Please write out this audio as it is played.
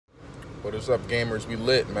What is up, gamers? We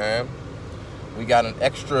lit, man. We got an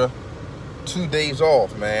extra 2 days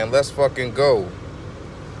off, man. Let's fucking go.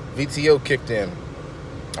 VTO kicked in.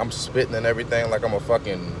 I'm spitting and everything like I'm a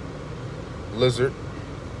fucking lizard.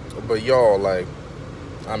 But y'all, like,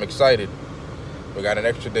 I'm excited. We got an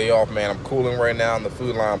extra day off, man. I'm cooling right now in the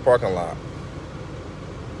Food Line parking lot.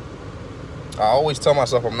 I always tell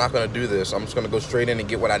myself I'm not going to do this. I'm just going to go straight in and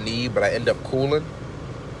get what I need, but I end up cooling.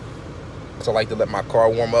 So I like to let my car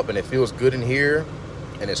warm up, and it feels good in here,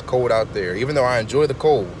 and it's cold out there, even though I enjoy the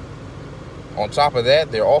cold. On top of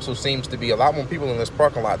that, there also seems to be a lot more people in this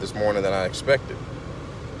parking lot this morning than I expected.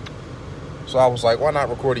 So I was like, why not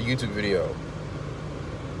record a YouTube video?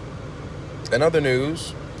 In other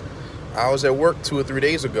news, I was at work 2 or 3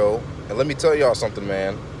 days ago, and let me tell y'all something,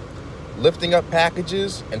 man. Lifting up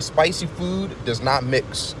packages and spicy food does not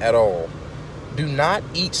mix at all. Do not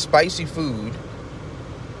eat spicy food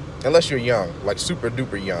unless you're young, like super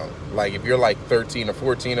duper young. Like if you're like 13 or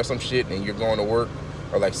 14 or some shit and you're going to work,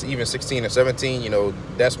 or like even 16 or 17, you know,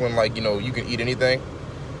 that's when, like, you know, you can eat anything.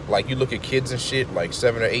 Like you look at kids and shit, like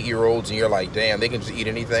 7 or 8 year olds, and you're like, damn, they can just eat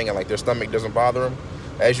anything, and like their stomach doesn't bother them.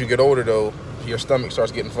 As you get older though, your stomach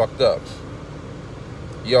starts getting fucked up.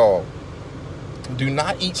 Y'all, do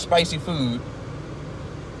not eat spicy food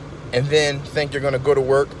and then think you're gonna go to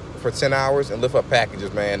work for 10 hours and lift up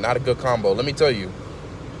packages, man. Not a good combo. Let me tell you,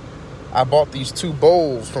 I bought these 2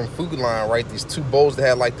 bowls from Food Line, right? These 2 bowls that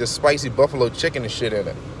had like this spicy buffalo chicken and shit in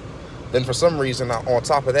it. Then for some reason, on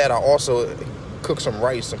top of that, I also cooked some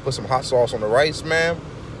rice and put some hot sauce on the rice, man.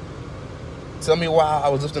 Tell me why I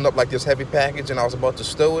was lifting up like this heavy package and I was about to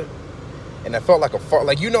stow it, and I felt like a fart.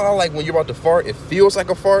 Like, you know how like when you're about to fart, it feels like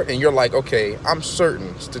a fart, and you're like, okay, I'm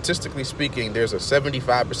certain, statistically speaking, there's a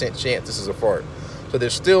 75% chance this is a fart. So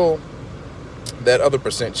there's still that other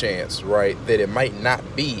percent chance, right, that it might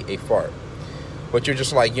not be a fart. But you're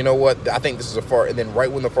just like, you know what, I think this is a fart. And then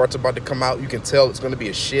right when the fart's about to come out, you can tell it's going to be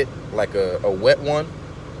a shit, like a wet one.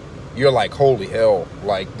 You're like, holy hell,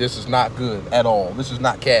 like, this is not good at all. This is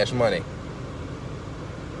not cash money.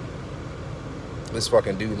 This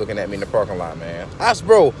fucking dude looking at me in the parking lot, man.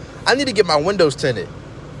 Bro, I need to get my windows tinted.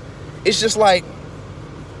 It's just like,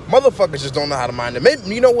 motherfuckers just don't know how to mind it.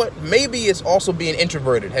 Maybe, you know what? Maybe it's also being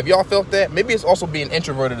introverted. Have y'all felt that? Maybe it's also being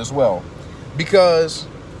introverted as well. Because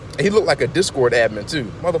he looked like a Discord admin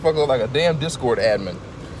too. Motherfucker looked like a damn Discord admin.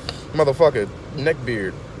 Motherfucker, neck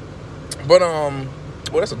beard. But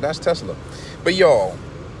well, that's Tesla. But y'all,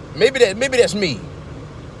 maybe that's me.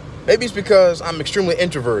 Maybe it's because I'm extremely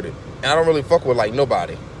introverted and I don't really fuck with like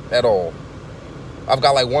nobody at all. I've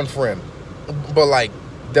got like one friend, but like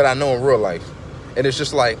that I know in real life. And it's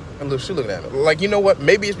just like, and look, she looking at me. Like, you know what?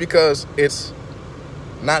 Maybe it's because it's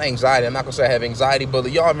not anxiety. I'm not going to say I have anxiety,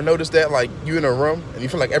 but y'all ever noticed that? Like, you in a room and you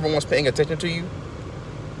feel like everyone's paying attention to you,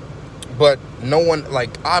 but no one, like,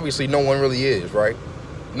 obviously no one really is, right?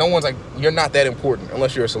 No one's like, you're not that important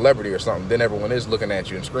unless you're a celebrity or something. Then everyone is looking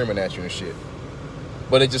at you and screaming at you and shit.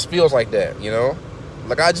 But it just feels like that, you know?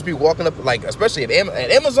 Like, I just be walking up, like, especially at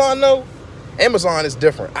Amazon, though. Amazon is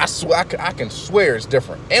different. I swear, I can swear it's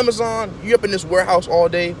different. Amazon, you up in this warehouse all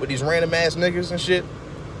day with these random ass niggas and shit.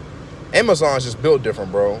 Amazon's just built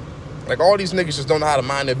different, bro. Like, all these niggas just don't know how to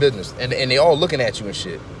mind their business, and they all looking at you and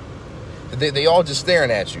shit. They all just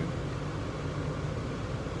staring at you.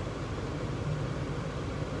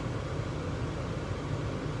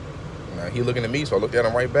 Now he looking at me, so I looked at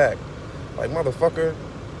him right back, like, motherfucker.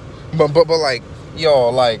 But like,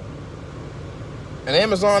 y'all, like, and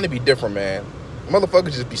Amazon, it be different, man.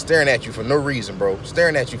 Motherfuckers just be staring at you for no reason, bro.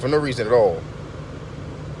 Staring at you for no reason at all.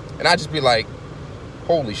 And I just be like,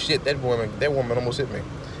 holy shit, that woman almost hit me.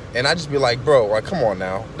 And I just be like, bro, like, come on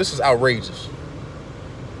now. This is outrageous.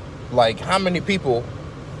 Like, how many people...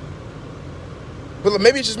 But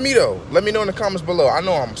maybe it's just me, though. Let me know in the comments below. I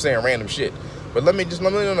know I'm saying random shit. But let me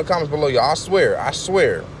know in the comments below, y'all. I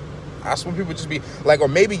swear people just be like, or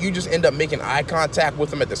maybe you just end up making eye contact with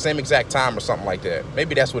them at the same exact time or something like that.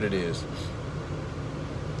 Maybe that's what it is.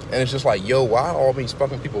 And it's just like, yo, why are all these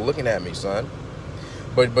fucking people looking at me, son?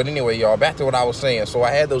 But anyway, y'all, back to what I was saying. So I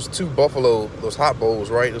had those 2 those hot bowls,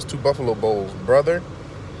 right? Those 2 buffalo bowls, brother.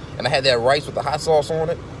 And I had that rice with the hot sauce on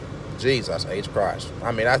it. Jesus H. Christ.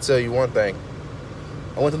 I mean, I tell you one thing.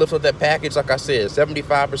 I went to lift up that package, like I said,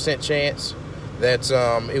 75% chance that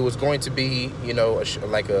it was going to be, you know,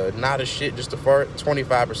 not a shit, just a fart.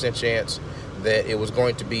 25% chance that it was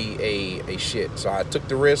going to be a shit. So I took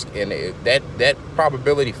the risk, and that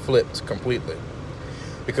probability flipped completely.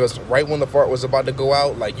 Because right when the fart was about to go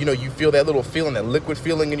out, like, you know, you feel that little feeling, that liquid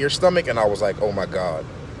feeling in your stomach, and I was like, oh my God.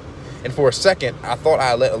 And for a second, I thought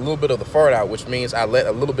I let a little bit of the fart out, which means I let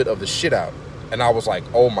a little bit of the shit out. And I was like,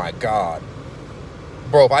 oh my God.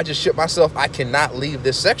 Bro, if I just shit myself, I cannot leave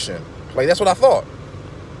this section. Like, that's what I thought.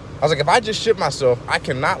 I was like, if I just shit myself, I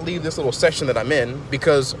cannot leave this little section that I'm in,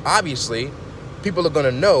 because obviously people are going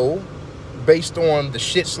to know based on the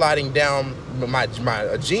shit sliding down my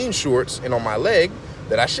jean shorts and on my leg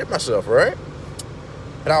that I shit myself, right?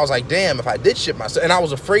 And I was like, damn, if I did shit myself. And I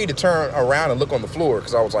was afraid to turn around and look on the floor,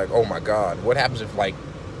 because I was like, oh my God, what happens if, like,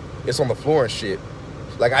 it's on the floor and shit?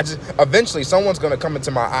 Like, eventually someone's going to come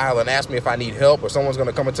into my aisle and ask me if I need help, or someone's going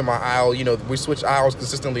to come into my aisle. You know, we switch aisles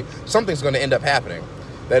consistently. Something's going to end up happening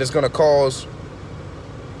that is going to cause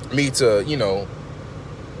me to, you know,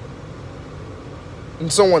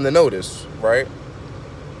 someone to notice, right?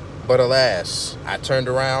 But alas, I turned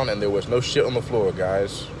around and there was no shit on the floor,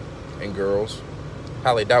 guys and girls.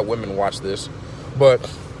 Highly doubt women watch this. But,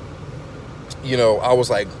 you know, I was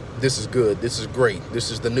like, this is good. This is great.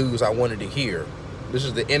 This is the news I wanted to hear. This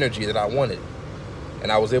is the energy that I wanted.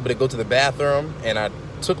 And I was able to go to the bathroom, and I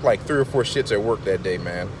took like 3 or 4 shits at work that day,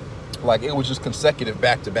 man. Like, it was just consecutive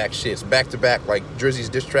back-to-back shits. Back-to-back, like Drizzy's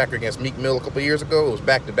diss track against Meek Mill a couple years ago. It was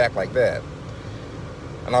back-to-back like that.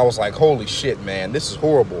 And I was like, holy shit, man. This is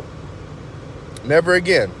horrible. Never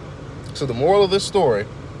again. So the moral of this story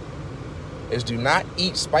is, do not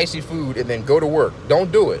eat spicy food and then go to work.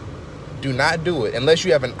 Don't do it. Do not do it. Unless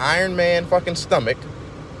you have an Iron Man fucking stomach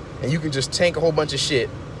and you can just tank a whole bunch of shit.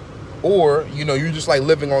 Or, you know, you're just like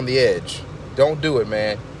living on the edge. Don't do it,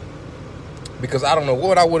 man. Because I don't know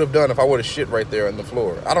what I would have done if I would have shit right there on the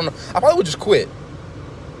floor. I don't know. I probably would just quit.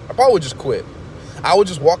 I would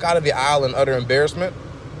just walk out of the aisle in utter embarrassment.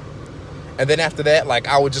 And then after that, like,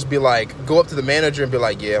 I would just be like, go up to the manager and be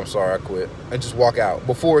like, yeah, I'm sorry, I quit. And just walk out.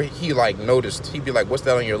 Before he, like, noticed, he'd be like, what's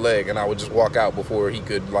that on your leg? And I would just walk out before he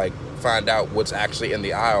could, like, find out what's actually in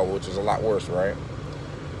the aisle, which is a lot worse, right?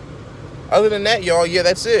 Other than that, y'all, yeah,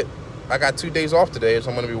 that's it. I got 2 days off today, so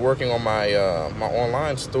I'm going to be working on my my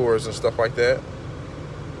online stores and stuff like that.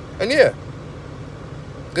 And yeah,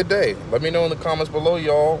 good day. Let me know in the comments below,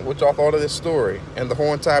 y'all, what y'all thought of this story and the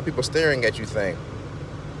whole entire people staring at you thing.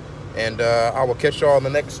 And I will catch y'all in the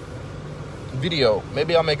next video.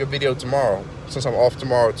 Maybe I'll make a video tomorrow, since I'm off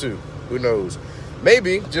tomorrow too. Who knows?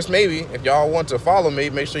 Maybe, just maybe, if y'all want to follow me,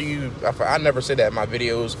 make sure you, I never say that in my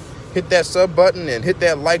videos, hit that sub button and hit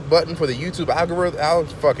that like button for the YouTube algorithm. Oh,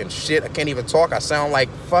 fucking shit, I can't even talk. I sound like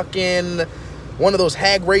fucking one of those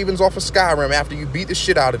hag ravens off of Skyrim after you beat the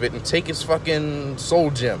shit out of it and take its fucking soul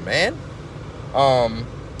gem, man.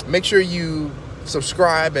 Make sure you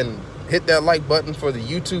subscribe and hit that like button for the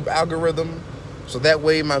YouTube algorithm, so that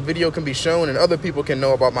way my video can be shown and other people can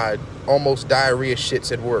know about my almost diarrhea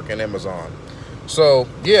shits at work and Amazon. So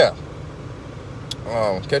yeah,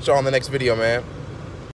 catch y'all in the next video, man.